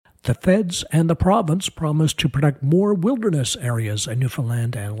The feds and the province promise to protect more wilderness areas in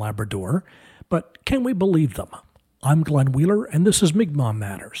Newfoundland and Labrador, but can we believe them? I'm Glenn Wheeler, and this is Mi'kmaq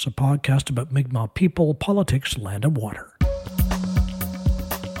Matters, a podcast about Mi'kmaq people, politics, land, and water.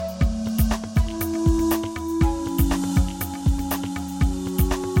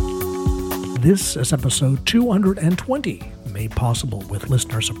 This is episode 220, made possible with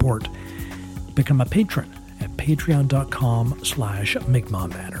listener support. Become a patron at patreon.com/Mi'kmaq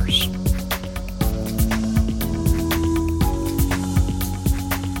Matters.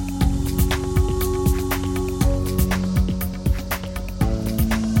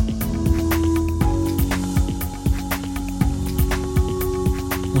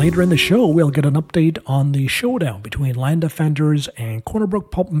 Later in the show, we'll get an update on the showdown between land defenders and Corner Brook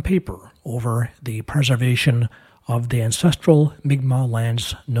Pulp and Paper over the preservation of the ancestral Mi'kmaq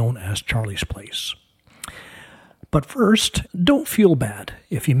lands known as Charlie's Place. But first, don't feel bad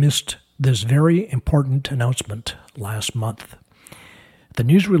if you missed this very important announcement last month. The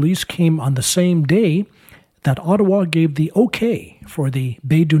news release came on the same day that Ottawa gave the okay for the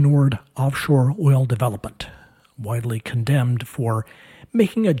Bay du Nord offshore oil development, widely condemned for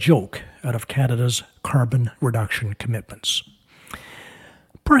making a joke out of Canada's carbon reduction commitments.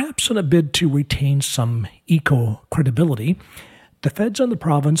 Perhaps in a bid to retain some eco-credibility, the feds and the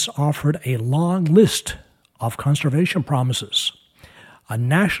province offered a long list of conservation promises: a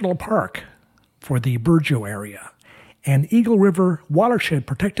national park for the Burgeo area, an Eagle River watershed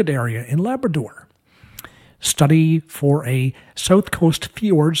protected area in Labrador, study for a South Coast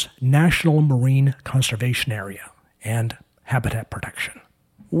Fjords National Marine Conservation Area, and habitat protection.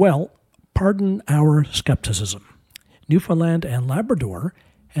 Well, pardon our skepticism. Newfoundland and Labrador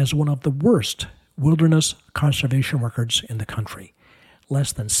has one of the worst wilderness conservation records in the country.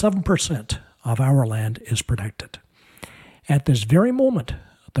 Less than 7% of our land is protected. At this very moment,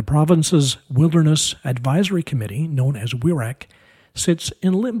 the province's Wilderness Advisory Committee, known as WIRAC, sits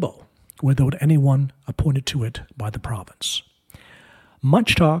in limbo without anyone appointed to it by the province.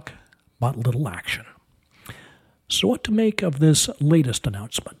 Much talk, but little action. So what to make of this latest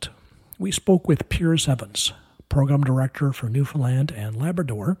announcement? We spoke with Piers Evans, Program Director for Newfoundland and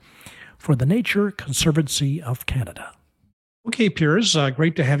Labrador for the Nature Conservancy of Canada. Okay, Piers,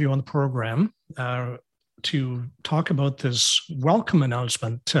 great to have you on the program to talk about this welcome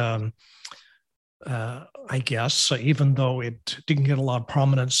announcement, I guess, even though it didn't get a lot of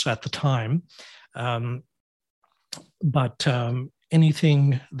prominence at the time. But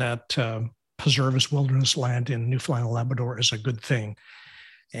anything that preserves wilderness land in Newfoundland and Labrador is a good thing.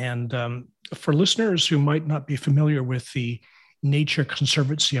 And for listeners who might not be familiar with the Nature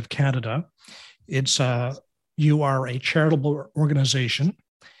Conservancy of Canada, you are a charitable organization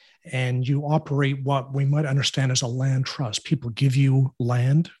and you operate what we might understand as a land trust. People give you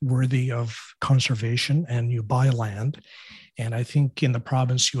land worthy of conservation and you buy land. And I think in the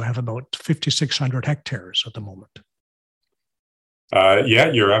province you have about 5,600 hectares at the moment. Yeah,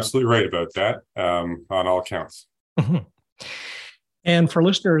 you're absolutely right about that on all counts. Mm-hmm. And for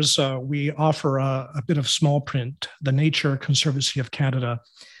listeners, we offer a bit of small print. The Nature Conservancy of Canada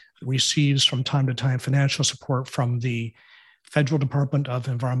receives from time to time financial support from the Federal Department of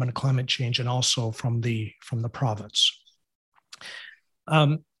Environment and Climate Change and also from the province.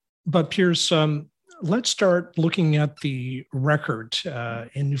 But Piers, let's start looking at the record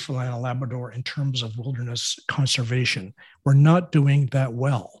in Newfoundland and Labrador in terms of wilderness conservation. We're not doing that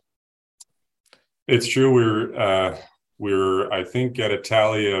well. It's true. We're I think, at a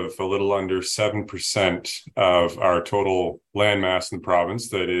tally of a little under 7% of our total land mass in the province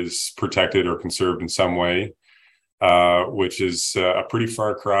that is protected or conserved in some way, which is a pretty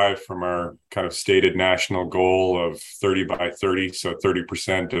far cry from our kind of stated national goal of 30 by 30, so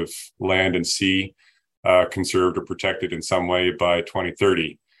 30% of land and sea conserved or protected in some way by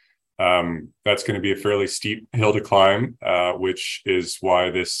 2030. That's going to be a fairly steep hill to climb, which is why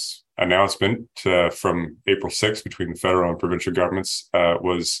this announcement from April 6th between the federal and provincial governments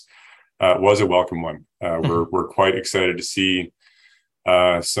was a welcome one. We're quite excited to see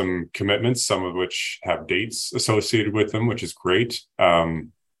some commitments, some of which have dates associated with them, which is great.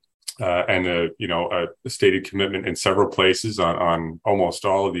 And a stated commitment in several places on almost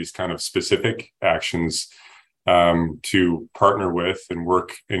all of these kind of specific actions to partner with and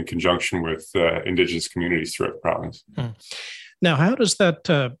work in conjunction with Indigenous communities throughout the province. Now, how does that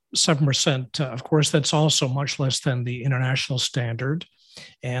 7%, of course, that's also much less than the international standard.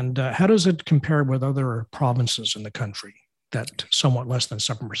 And how does it compare with other provinces in the country, that somewhat less than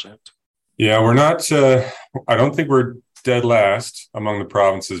 7%? Yeah, we're not, I don't think we're dead last among the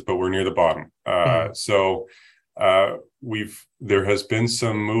provinces, but we're near the bottom. So there has been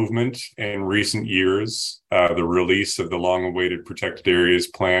some movement in recent years. The release of the long-awaited protected areas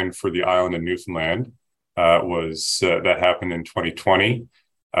plan for the island of Newfoundland that happened in 2020.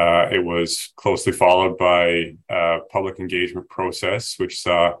 It was closely followed by a public engagement process, which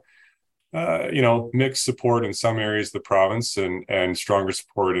saw mixed support in some areas of the province and stronger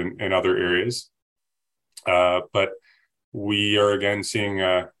support in other areas. But we are again seeing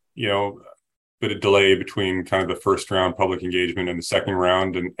bit of delay between kind of the first round public engagement and the second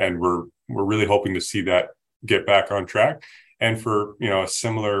round, and we're really hoping to see that get back on track, and for a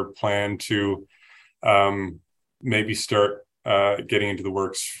similar plan to maybe start getting into the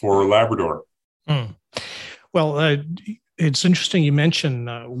works for Labrador. Well, it's interesting you mention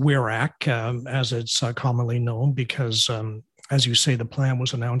WERAC, as it's commonly known, because as you say, the plan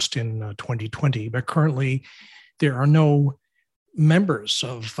was announced in 2020, but currently there are no members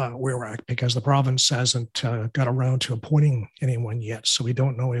of WERAC because the province hasn't got around to appointing anyone yet. So we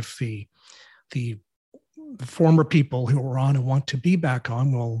don't know if the former people who are on and want to be back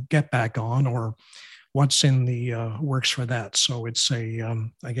on will get back on, or what's in the works for that. So it's I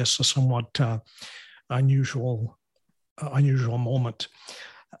guess a somewhat unusual moment.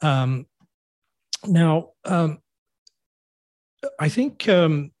 Now, I think.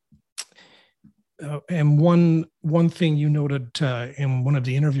 And one thing you noted in one of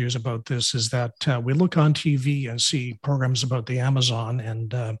the interviews about this is that we look on TV and see programs about the Amazon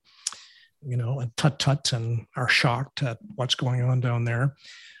and tut and are shocked at what's going on down there.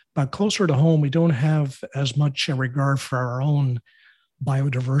 But closer to home, we don't have as much regard for our own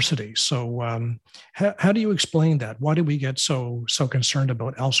biodiversity. So how do you explain that? Why do we get so concerned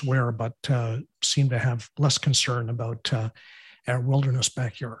about elsewhere, but seem to have less concern about our wilderness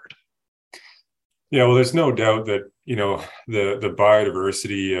backyard? Yeah, well, there's no doubt that, the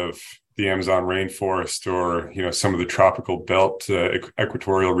biodiversity of the Amazon rainforest or, some of the tropical belt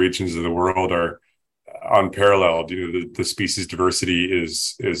equatorial regions of the world are unparalleled. The species diversity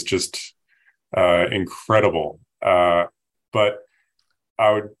is just incredible. But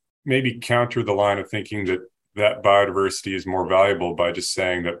I would maybe counter the line of thinking that biodiversity is more valuable by just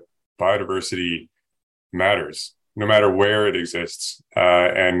saying that biodiversity matters, no matter where it exists.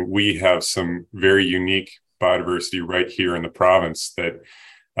 And we have some very unique biodiversity right here in the province that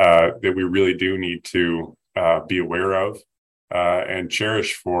we really do need to be aware of and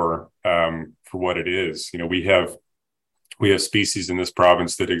cherish for what it is. We have species in this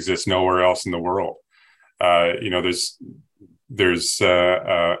province that exist nowhere else in the world. There's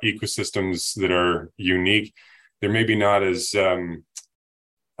ecosystems that are unique. They're maybe not as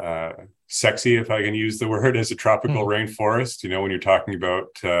sexy, if I can use the word, as a tropical rainforest. When you're talking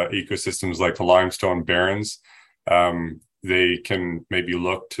about ecosystems like the limestone barrens, they can maybe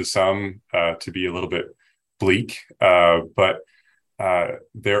look to some to be a little bit bleak, but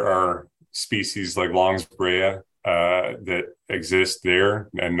there are species like Longsbrea that exist there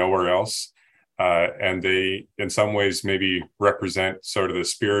and nowhere else, and they in some ways maybe represent sort of the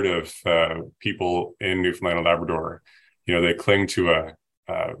spirit of people in Newfoundland and Labrador. They cling to a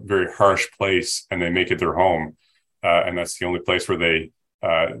very harsh place and they make it their home, and that's the only place where they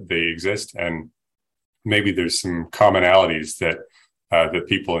exist. And maybe there's some commonalities that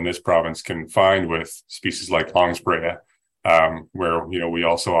people in this province can find with species like Longsbrea, where we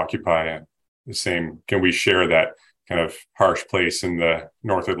also occupy the same. Can we share that kind of harsh place in the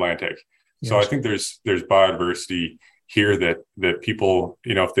North Atlantic? Yes. So I think there's biodiversity here that people,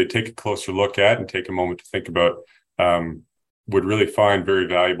 if they take a closer look at and take a moment to think about, would really find very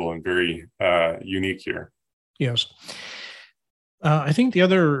valuable and very unique here. Yes. I think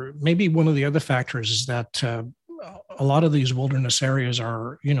maybe one of the other factors is that a lot of these wilderness areas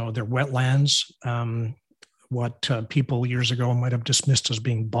are, they're wetlands, what people years ago might have dismissed as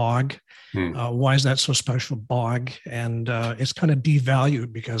being bog. Why is that so special, bog? And it's kind of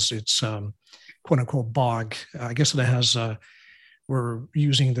devalued because it's quote unquote bog. I guess it has, we're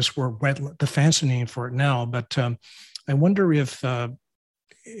using this word wetland, the fancy name for it now, but I wonder if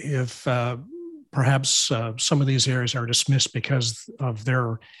perhaps some of these areas are dismissed because of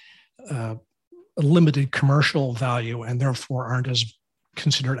their limited commercial value and therefore aren't as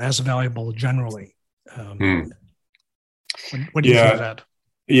considered as valuable generally. What do you think of that?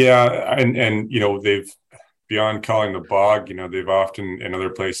 Yeah, and they've, beyond calling the bog, they've often in other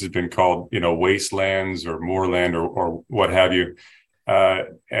places been called wastelands or moorland or what have you,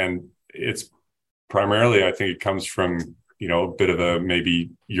 and it's primarily, I think it comes from a bit of a maybe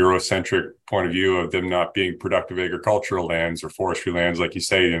Eurocentric point of view of them not being productive agricultural lands or forestry lands, like you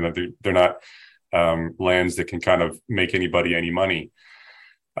say. They're not lands that can kind of make anybody any money.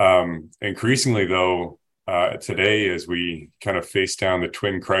 Increasingly, though, today, as we kind of face down the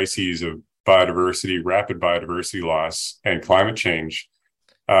twin crises of biodiversity, rapid biodiversity loss, and climate change,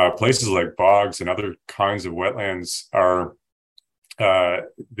 places like bogs and other kinds of wetlands are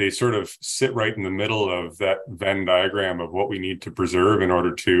they sort of sit right in the middle of that Venn diagram of what we need to preserve in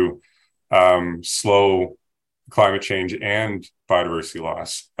order to slow climate change and biodiversity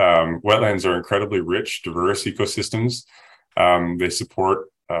loss. Wetlands are incredibly rich, diverse ecosystems. They support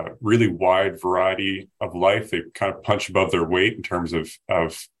a really wide variety of life. They kind of punch above their weight in terms of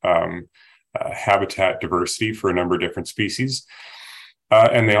habitat diversity for a number of different species.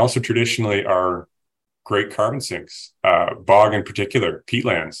 And they also traditionally are great carbon sinks, bog in particular,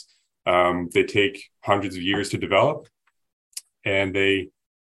 peatlands. They take hundreds of years to develop, and they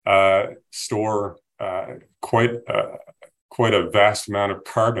store quite a vast amount of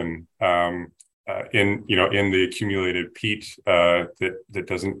carbon in the accumulated peat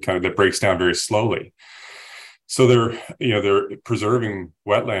that breaks down very slowly. So they're preserving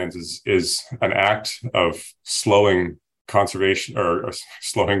wetlands is an act of slowing conservation or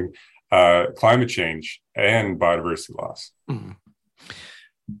slowing climate change and biodiversity loss. Mm.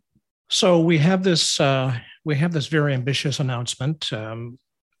 So we have this very ambitious announcement, and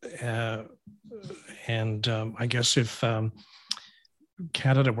I guess if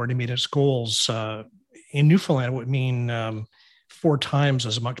Canada were to meet its goals in Newfoundland, it would mean 4 times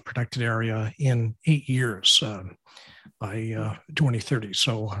as much protected area in 8 years by 2030.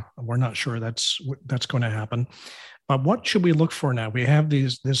 So we're not sure that's going to happen. But what should we look for now? We have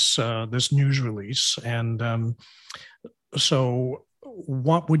this news release, and so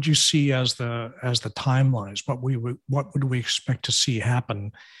what would you see as the timelines? What would we expect to see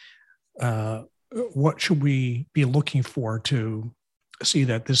happen? What should we be looking for to see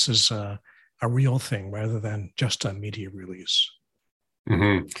that this is a real thing rather than just a media release?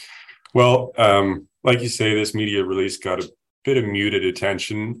 Mm-hmm. Well, like you say, this media release got a bit of muted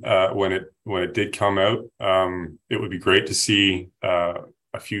attention when it did come out. It would be great to see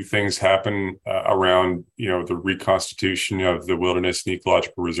a few things happen around the reconstitution of the Wilderness and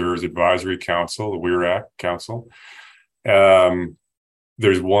Ecological Reserves Advisory Council, the WERAC Council.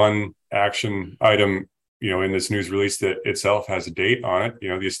 There's one action item in this news release that itself has a date on it.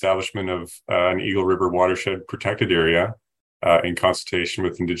 The establishment of an Eagle River watershed protected area in consultation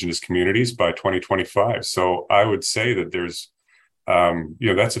with Indigenous communities by 2025. So I would say that there's,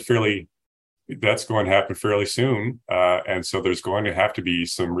 that's going to happen fairly soon. And so there's going to have to be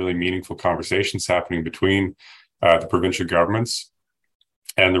some really meaningful conversations happening between the provincial governments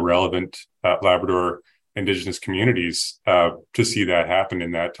and the relevant Labrador Indigenous communities to see that happen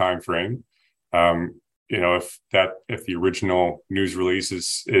in that time frame. If the original news release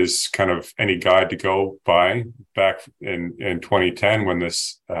is kind of any guide to go by back in 2010 when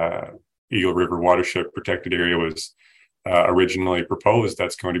this Eagle River watershed protected area was originally proposed,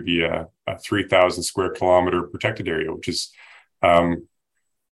 that's going to be a 3,000 square kilometer protected area, which is,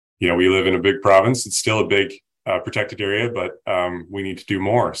 we live in a big province. It's still a big protected area, but we need to do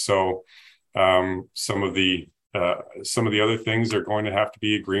more. So some of the other things are going to have to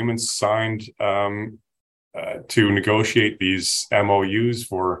be agreements signed to negotiate these MOUs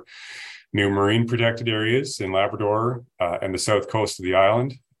for new marine protected areas in Labrador and the south coast of the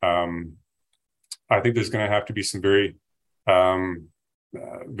island. I think there's going to have to be some very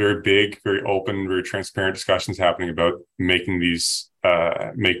big, very open, very transparent discussions happening about making these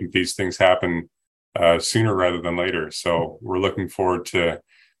things happen sooner rather than later. So we're looking forward to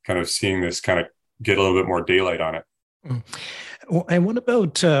kind of seeing this kind of get a little bit more daylight on it. Well, and what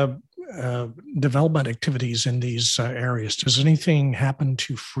about development activities in these areas? Does anything happen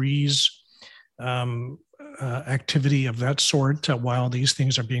to freeze activity of that sort while these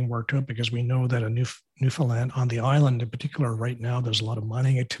things are being worked out? Because we know that in Newfoundland, on the island in particular, right now, there's a lot of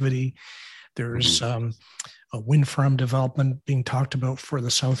mining activity. There's a wind farm development being talked about for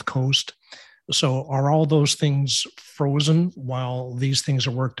the south coast. So are all those things frozen while these things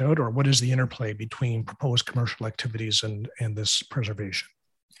are worked out, or what is the interplay between proposed commercial activities and this preservation?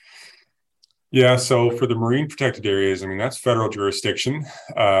 Yeah, so for the marine protected areas, I mean, that's federal jurisdiction.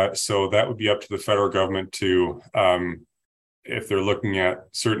 So that would be up to the federal government to, if they're looking at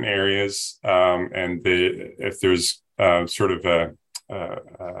certain areas and if there's sort of a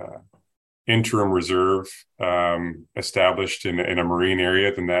interim reserve established in a marine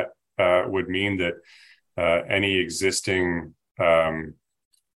area, then that would mean that any existing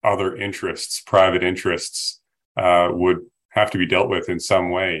other interests, private interests, would have to be dealt with in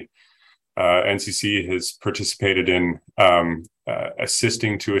some way. NCC has participated in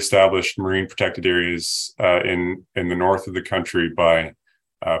assisting to establish marine protected areas in the north of the country by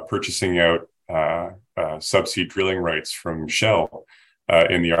purchasing out subsea drilling rights from Shell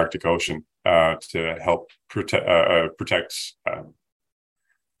in the Arctic Ocean to help protect.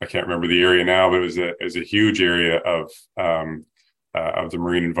 I can't remember the area now, but it was a huge area of the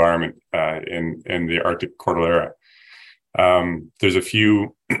marine environment in the Arctic Cordillera. There's a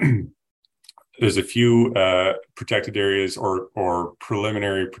few protected areas or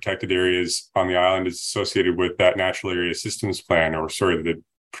preliminary protected areas on the island is associated with that Natural Area Systems Plan, the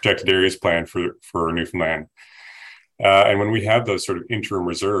Protected Areas Plan for Newfoundland. And when we have those sort of interim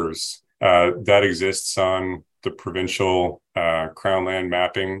reserves, that exists on the provincial Crown land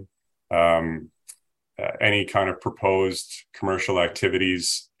mapping. Any kind of proposed commercial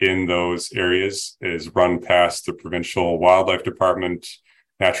activities in those areas is run past the provincial wildlife department,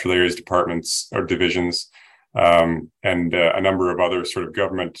 natural areas departments or divisions, and a number of other sort of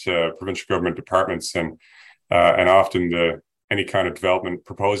provincial government departments, and often any kind of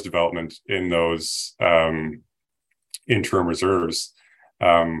proposed development in those interim reserves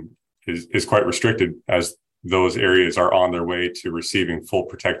is quite restricted, as those areas are on their way to receiving full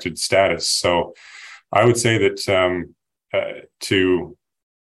protected status. So I would say that to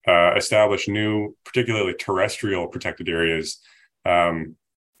establish new, particularly terrestrial protected areas,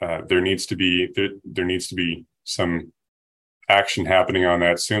 there needs to be some action happening on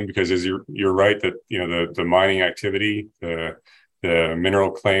that soon, because as you're right that the mining activity, the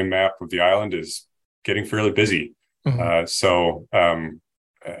mineral claim map of the island is getting fairly busy. Mm-hmm.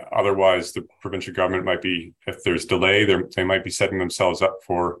 Otherwise, the provincial government might be, if there's delay, they might be setting themselves up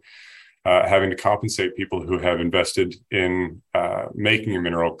for having to compensate people who have invested in making a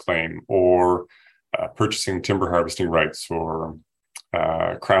mineral claim or purchasing timber harvesting rights or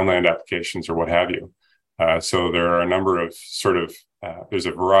Crown land applications or what have you. So there are a number of there's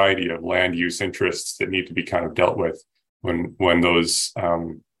a variety of land use interests that need to be kind of dealt with when those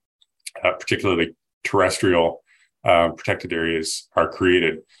particularly terrestrial protected areas are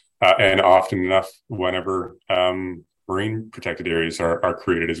created, and often enough whenever marine protected areas are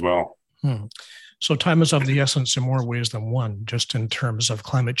created as well. So time is of the essence in more ways than one, just in terms of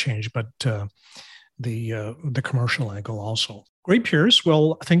climate change, but the commercial angle also. Great, Piers.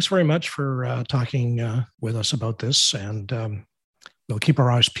 Well, thanks very much for talking with us about this, and we'll keep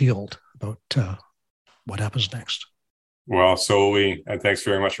our eyes peeled about what happens next. Well, so will we, and thanks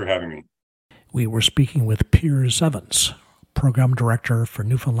very much for having me. We were speaking with Piers Evans, Program Director for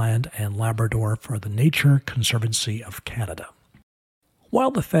Newfoundland and Labrador for the Nature Conservancy of Canada.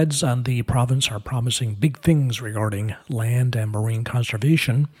 While the feds and the province are promising big things regarding land and marine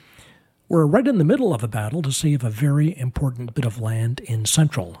conservation, we're right in the middle of a battle to save a very important bit of land in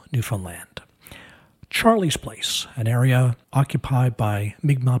central Newfoundland. Charlie's Place, an area occupied by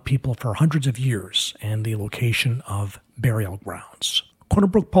Mi'kmaq people for hundreds of years and the location of burial grounds. Corner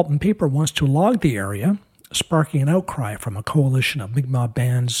Brook Pulp and Paper wants to log the area, sparking an outcry from a coalition of Mi'kmaq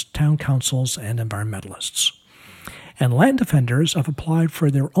bands, town councils, and environmentalists. And land defenders have applied for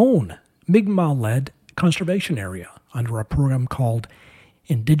their own Mi'kmaq-led conservation area under a program called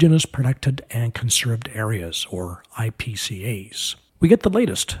Indigenous Protected and Conserved Areas, or IPCAs. We get the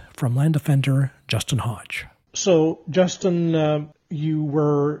latest from land defender Justin Hodge. So, Justin, you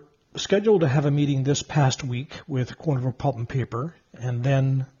were scheduled to have a meeting this past week with Corner Brook Pulp and Paper, and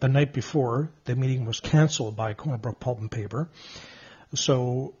then the night before, the meeting was canceled by Corner Brook Pulp and Paper.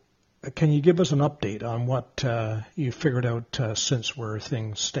 So, can you give us an update on what you figured out since where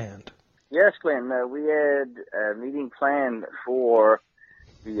things stand? Yes, Glenn. We had a meeting planned for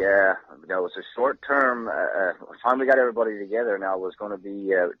that was a short-term. Finally got everybody together. Now it was going to be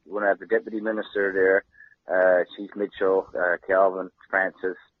we're going to have the deputy minister there, Chief Mitchell, Calvin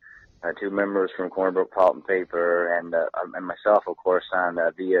Francis, two members from Corner Brook Pulp and Paper, and myself, of course, on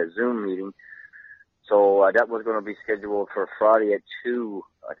via Zoom meeting. So that was going to be scheduled for Friday at 2,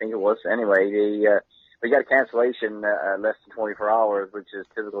 I think it was. Anyway, we got a cancellation less than 24 hours, which is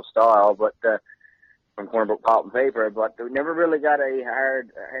typical style, but from Corner Brook Pulp and Paper. But we never really got any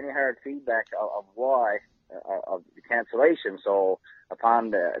hard feedback of why of the cancellation. So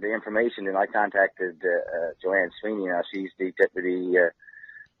upon the information, then I contacted Joanne Sweeney. Now she's the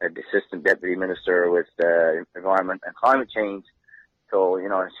assistant deputy minister with environment and climate change. So,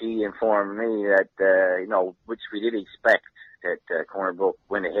 she informed me that, which we did expect, that Corner Brook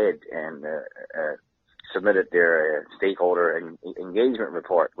went ahead and submitted their stakeholder engagement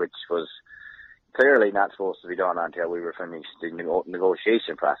report, which was clearly not supposed to be done until we were finished the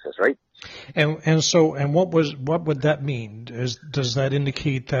negotiation process, right? And what would that mean? Does that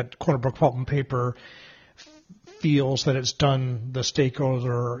indicate that Corner Brook Pulp and Paper feels that it's done the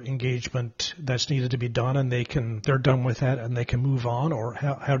stakeholder engagement that's needed to be done, and they're done with that and they can move on? Or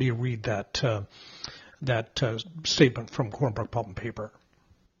how do you read that that statement from Corner Brook Pulp and Paper.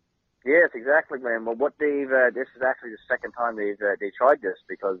 Yes, exactly, Glenn. Well, what this is actually the second time they tried this,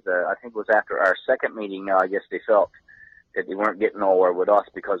 because I think it was after our second meeting. Now, I guess they felt that they weren't getting nowhere with us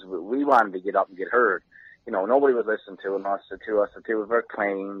because we wanted to get up and get heard. You know, nobody was listening to us with our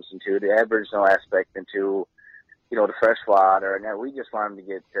claims and to the Aboriginal aspect and to, you know, the freshwater. And we just wanted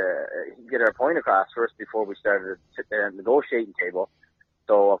to get our point across first before we started to sit there at the negotiating table.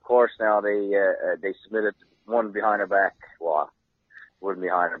 So, of course, now they submitted one behind our back. Well, wasn't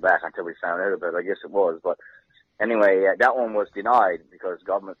behind our back until we found out about it. I guess it was. But anyway, that one was denied because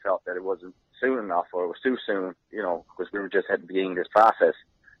government felt that it wasn't soon enough, or it was too soon, you know, because we were just at the beginning of this process.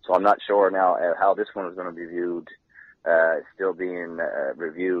 So I'm not sure now how this one is going to be viewed. It's still being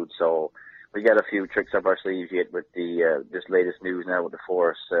reviewed. So we got a few tricks up our sleeves yet with this latest news now with the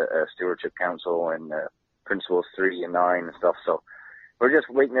Forest Stewardship Council and Principles 3 and 9 and stuff. So we're just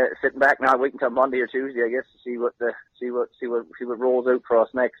sitting back now, waiting until Monday or Tuesday, I guess, to see what rolls out for us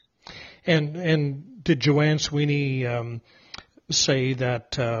next. And did Joanne Sweeney say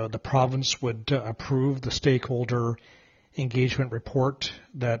that the province would approve the stakeholder engagement report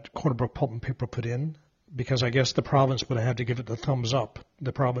that Corner Brook Pulp and Paper put in? Because I guess the province would have to give it the thumbs up.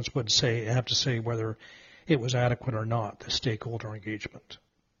 The province would have to say whether it was adequate or not, the stakeholder engagement.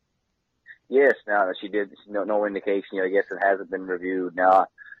 Yes, now she did. No indication. I guess it hasn't been reviewed. Now,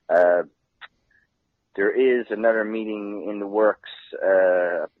 there is another meeting in the works.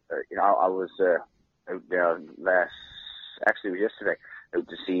 I was out there it was yesterday, out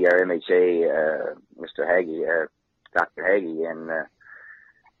to see our MHA, Mr. Haggie, Dr. Haggie, and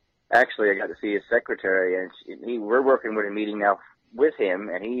actually I got to see his secretary, and we're working with a meeting now with him,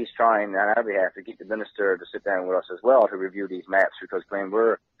 and he's trying on our behalf to get the minister to sit down with us as well to review these maps, because Glenn,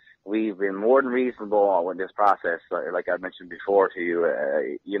 we've been more than reasonable with this process, like I mentioned before to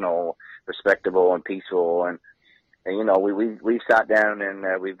you, respectable and peaceful, and you know, we've sat down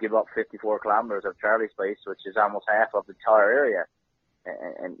and we've given up 54 kilometers of Charlie's Place, which is almost half of the entire area.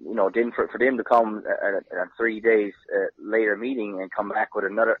 And you know, then for them to come a 3 days later meeting and come back with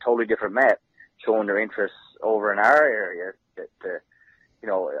another totally different map showing their interests over in our area, that you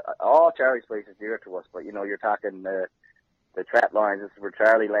know, all Charlie's Place is dear to us, but you know, you're talking the trap lines. This is where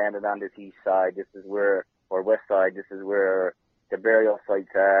Charlie landed on this east side. This is where, or west side. This is where the burial sites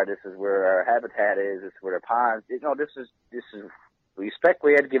are. This is where our habitat is. This is where the ponds. You know, this is. We expect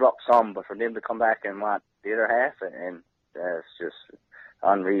we had to give up some, but for them to come back and want the other half, and that's just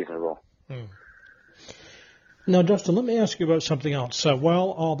unreasonable. Now, Justin, let me ask you about something else.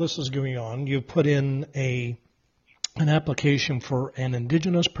 While all this is going on, you put in an application for an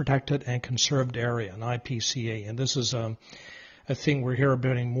Indigenous Protected and Conserved Area, an IPCA, and this is a thing we're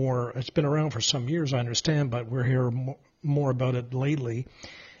hearing more. It's been around for some years, I understand, but we're hearing more about it lately.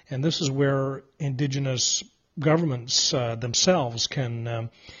 And this is where Indigenous governments themselves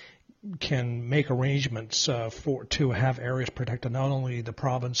can make arrangements to have areas protected. Not only the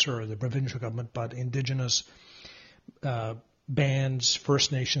province or the provincial government, but Indigenous bands,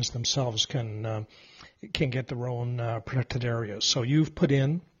 First Nations themselves can get their own protected areas. So you've put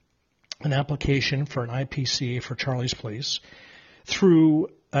in an application for an IPCA for Charlie's Place through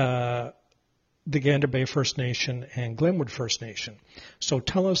the Gander Bay First Nation and Glenwood First Nation. So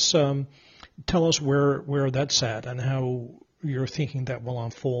tell us where that's at and how you're thinking that will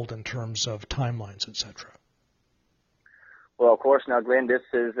unfold in terms of timelines, etc. Well, of course, now, Glenn, this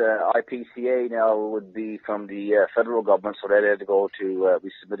is IPCA now would be from the federal government, so that had to go to,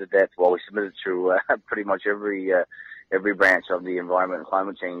 we submitted through pretty much every branch of the Environment and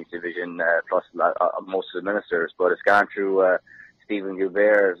Climate Change Division, plus most of the ministers, but it's gone through Stephen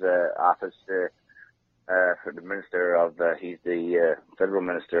Gilbert's office for the minister of, he's the federal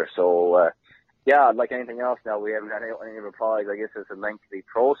minister. So, yeah, like anything else now, we haven't had any replies. I guess it's a lengthy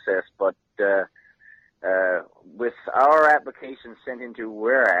process, but with our application sent into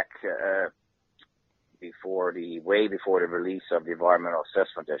WERAC before the release of the environmental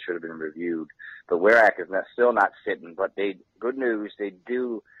assessment, that should have been reviewed. But WERAC is still not sitting. But good news, they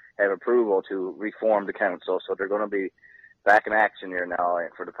do have approval to reform the council, so they're going to be back in action here now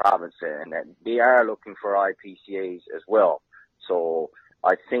for the province, and that they are looking for IPCAs as well. So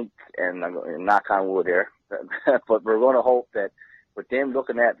I think, and I'm going to knock on wood here, but we're going to hope that with them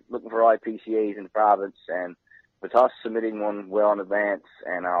looking for IPCAs in the province, and with us submitting one well in advance,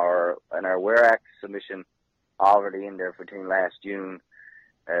 and our WERAC submission already in there between last June,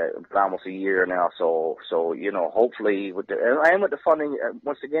 almost a year now. So you know, hopefully with the funding,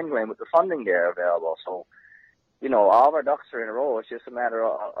 once again, Glenn, with the funding there available. So you know, all of our ducks are in a row. It's just a matter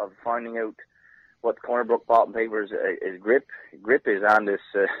of finding out what Corner Brook Pulp and Paper's grip is on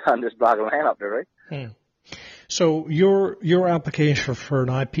this block of land up there, right? So your application for an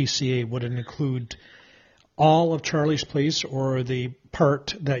IPCA, would it include all of Charlie's Place or the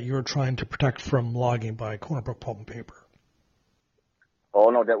part that you're trying to protect from logging by Corner Brook Pulp and Paper? Oh,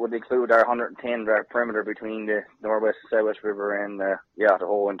 no, that would include our 110 perimeter between the Northwest and Southwest River and, the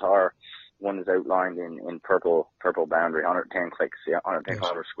whole entire one is outlined in purple boundary, 110 clicks, 110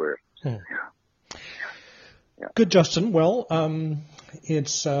 kilometers square. Yeah. Good, Justin. Well,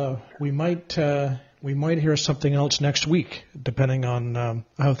 it's we might hear something else next week, depending on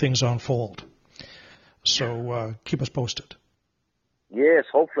how things unfold. So keep us posted. Yes,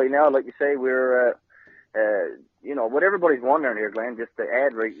 hopefully. Now, like you say, we're what everybody's wondering here, Glenn, just to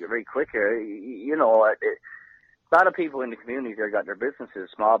add very quick here, a lot of people in the community that got their businesses,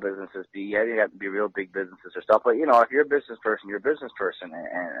 small businesses, you have to be real big businesses or stuff. But, if you're a business person, you're a business person.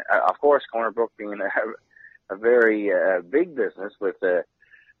 And of course, Corner Brook being a very big business with a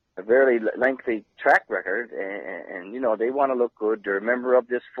very lengthy track record, and they want to look good. They're a member of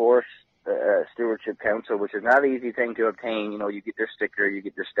this Forest Stewardship Council, which is not an easy thing to obtain. You get their sticker, you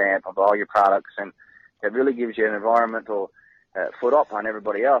get their stamp of all your products, and it really gives you an environmental foot up on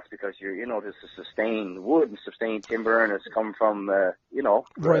everybody else, because this is sustained wood and sustained timber, and it's come from,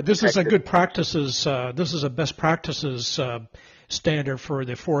 Right. This is a good practices. This is a best practices standard for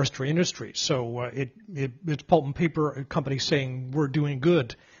the forestry industry. So it's Pulp and Paper Company saying we're doing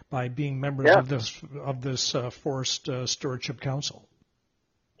good by being members of this Forest Stewardship Council.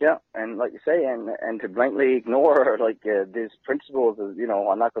 Yeah, and like you say, and to blankly ignore these principles,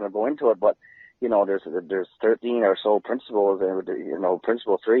 I'm not going to go into it, but there's 13 or so principles, and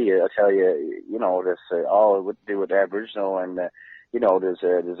principle 3, I'll tell you, this all would do with Aboriginal, and there's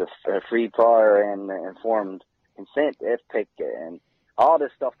a free, prior, and informed consent, FPIC, and all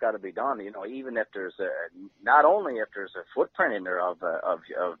this stuff got to be done. Even if there's not only if there's a footprint in there of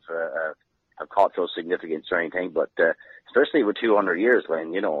cultural significance or anything, but especially with 200 years,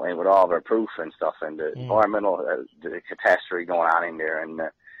 Glenn, and with all of our proof and stuff, and the environmental the catastrophe going on in there, and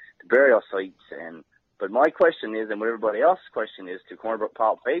the burial sites. But my question is, and what everybody else's question is to Corner Brook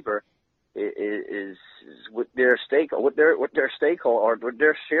Pulp and Paper, is with their stakeholder, with their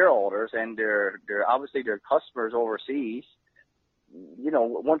shareholders, and their obviously their customers overseas.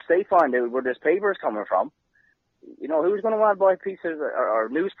 Once they find out where this paper is coming from, who's going to want to buy a piece of or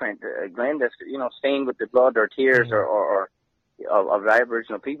newsprint, Glenn, that's stained with the blood or tears or of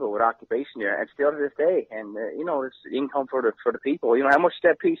Aboriginal people with occupation there, and still to this day, and it's income for the people. How much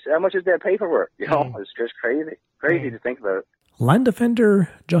is that paper worth? It's just crazy to think about it. Land defender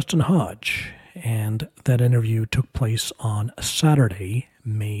Justin Hodge, and that interview took place on Saturday,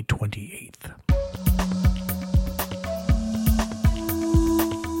 May 28th.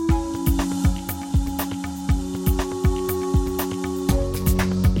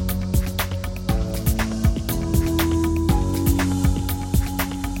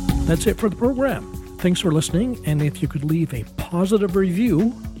 That's it for the program. Thanks for listening, and if you could leave a positive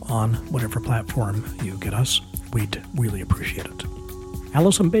review on whatever platform you get us, we'd really appreciate it.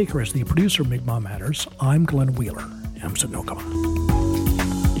 Allison Baker is the producer of Mi'kmaq Matters. I'm Glenn Wheeler. Amsit Nokama.